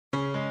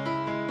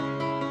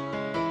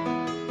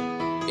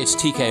It's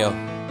TKO.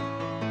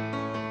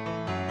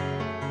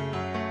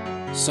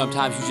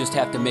 Sometimes you just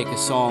have to make a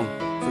song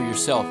for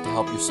yourself to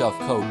help yourself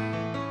cope.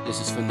 This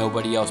is for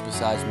nobody else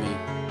besides me.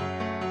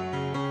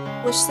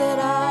 Wish that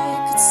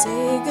I could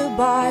say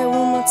goodbye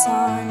one more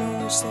time.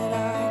 I wish that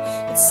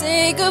I could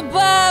say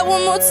goodbye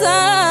one more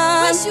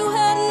time. Wish you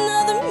had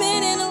another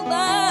minute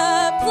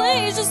alive.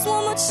 Please, just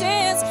one more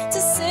chance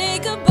to say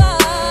goodbye.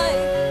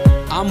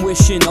 I'm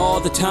wishing all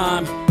the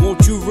time,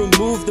 won't you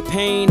remove the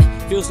pain?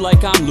 Feels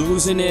like I'm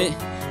losing it,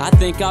 I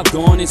think I've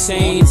gone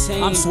insane.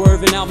 I'm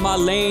swerving out my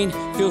lane,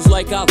 feels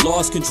like I've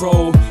lost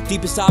control.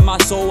 Deep inside my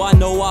soul, I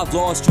know I've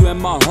lost you and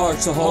my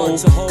heart's a hole.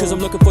 Cause I'm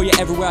looking for you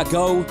everywhere I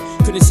go.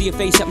 Couldn't see your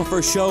face at my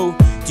first show.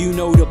 Do you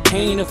know the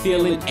pain of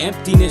feeling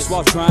emptiness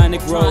while trying to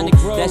grow?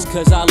 That's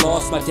cause I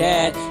lost my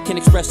dad, can't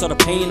express all the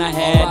pain I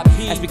had.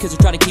 That's because I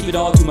try to keep it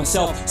all to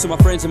myself, so my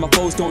friends and my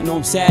foes don't know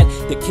I'm sad.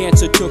 The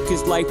cancer took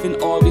his life in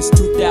August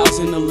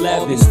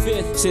 2011.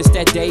 Since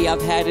that day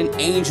I've had an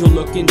angel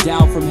looking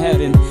down from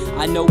heaven.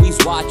 I know he's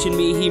watching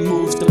me, he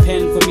moves the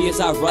pen for me as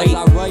I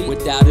write.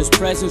 Without his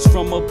presence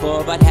from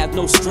above, I'd have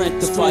no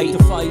strength to fight.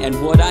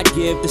 And what I'd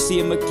give to see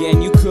him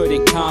again, you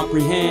couldn't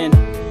comprehend.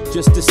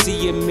 Just to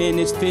see him in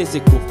his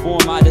physical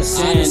form, I'd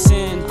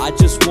ascend. I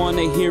just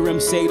wanna hear him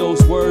say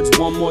those words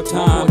one more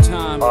time.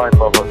 Alright,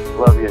 Bubba,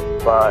 love you,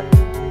 bye.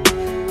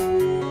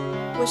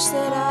 Wish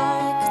that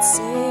I could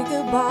say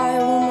goodbye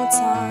one more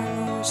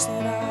time. I wish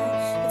that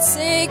I could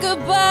say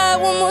goodbye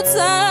one more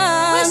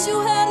time. Wish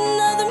you had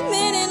another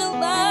minute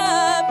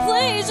alive.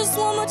 Please, just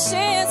one more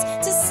chance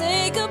to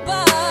say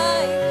goodbye.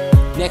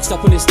 Next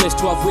up on this list,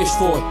 who I've wished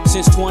for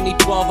since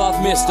 2012,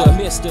 I've missed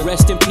her.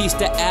 Rest in peace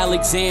to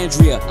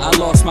Alexandria, I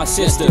lost my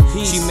sister.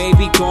 She may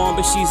be gone,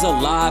 but she's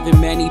alive in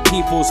many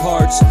people's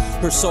hearts.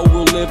 Her soul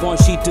will live on,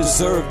 she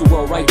deserved the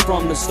world right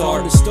from the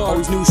start.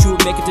 Always knew she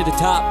would make it to the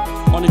top.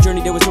 On a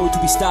journey there was nowhere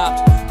to be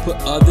stopped. Put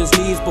others'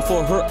 needs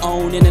before her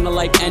own, and then her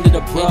life ended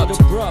abrupt.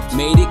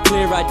 Made it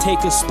clear I'd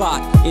take a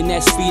spot in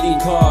that speeding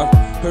car.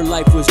 Her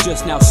life was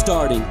just now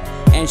starting,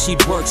 and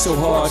she'd worked so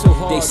hard.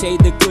 They say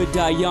the good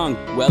die young,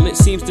 well it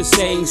seems the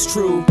saying's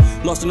true.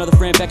 Lost another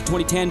friend back in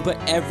 2010, but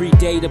every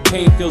day the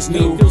pain feels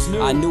new.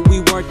 I knew we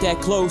weren't that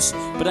close,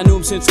 but I knew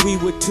him since we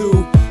were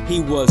 2. He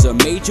was a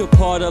major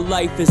part of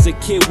life as a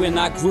kid when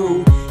I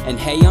grew. And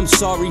hey, I'm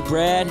sorry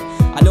Brad,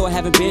 I know I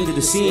haven't been to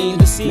the scene.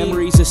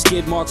 Memories of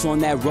skid marks on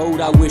that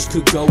road I wish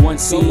could go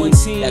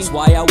unseen. That's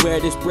why I wear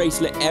this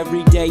bracelet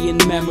every day in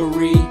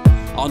memory.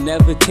 I'll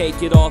never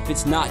take it off,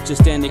 it's not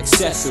just an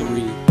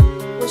accessory.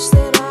 Wish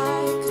that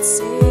I could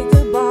say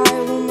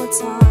goodbye one more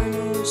time.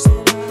 I wish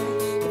that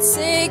I could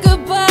say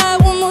goodbye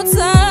one more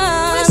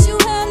time. Wish you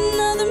had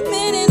another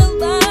minute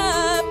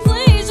alive.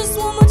 Please, just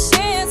one more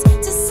chance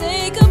to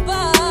say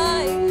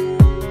goodbye.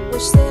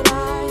 Wish that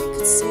I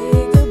could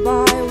say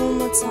goodbye one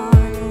more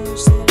time. I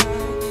wish that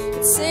I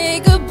could say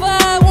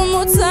goodbye one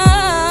more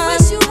time.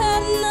 Wish you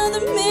had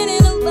another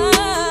minute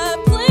alive.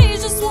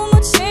 Please, just one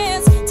more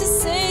chance to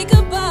say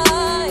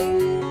goodbye.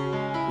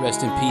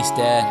 Rest in peace,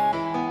 Dad.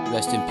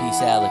 Rest in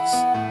peace, Alex.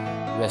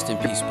 Rest in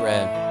peace,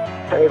 Brad.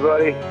 Hey,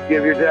 buddy,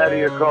 give your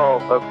daddy a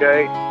call,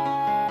 okay?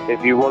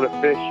 If you want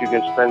to fish, you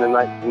can spend the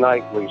night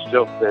tonight. We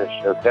still fish,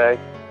 okay?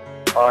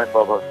 All right,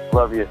 Bubba,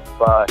 love you.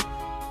 Bye.